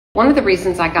One of the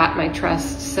reasons I got my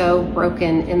trust so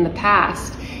broken in the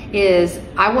past is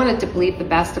I wanted to believe the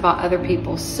best about other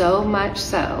people, so much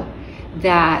so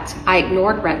that I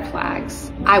ignored red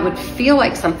flags. I would feel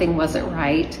like something wasn't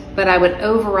right, but I would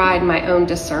override my own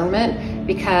discernment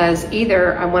because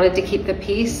either I wanted to keep the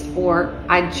peace or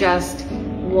I just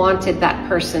wanted that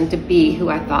person to be who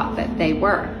I thought that they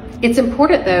were. It's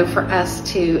important though for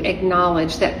us to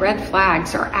acknowledge that red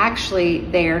flags are actually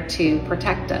there to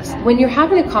protect us. When you're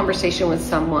having a conversation with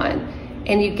someone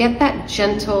and you get that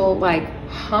gentle like,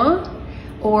 huh?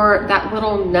 Or that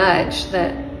little nudge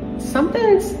that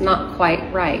something's not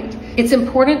quite right, it's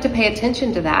important to pay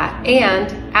attention to that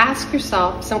and ask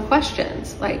yourself some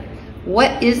questions like,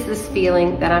 what is this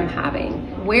feeling that I'm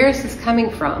having? Where is this coming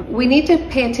from? We need to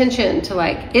pay attention to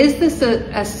like, is this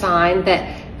a sign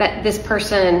that this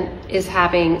person is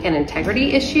having an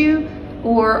integrity issue,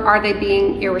 or are they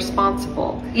being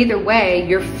irresponsible? Either way,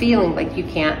 you're feeling like you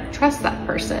can't trust that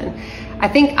person. I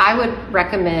think I would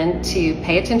recommend to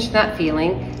pay attention to that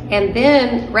feeling and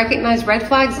then recognize red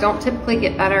flags don't typically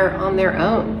get better on their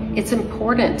own. It's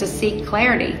important to seek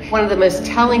clarity. One of the most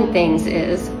telling things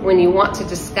is when you want to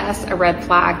discuss a red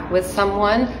flag with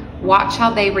someone, watch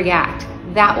how they react.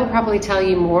 That will probably tell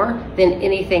you more than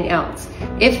anything else.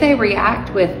 If they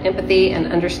react with empathy and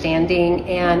understanding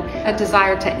and a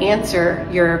desire to answer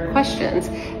your questions,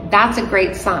 that's a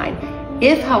great sign.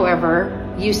 If,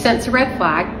 however, you sense a red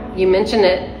flag, you mention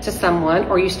it to someone,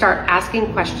 or you start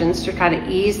asking questions to try to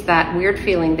ease that weird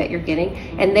feeling that you're getting,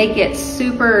 and they get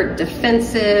super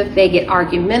defensive, they get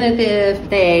argumentative,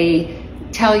 they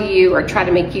tell you or try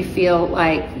to make you feel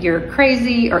like you're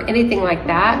crazy or anything like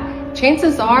that,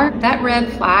 chances are that red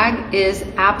flag is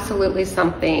absolutely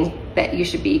something that you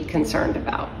should be concerned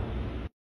about.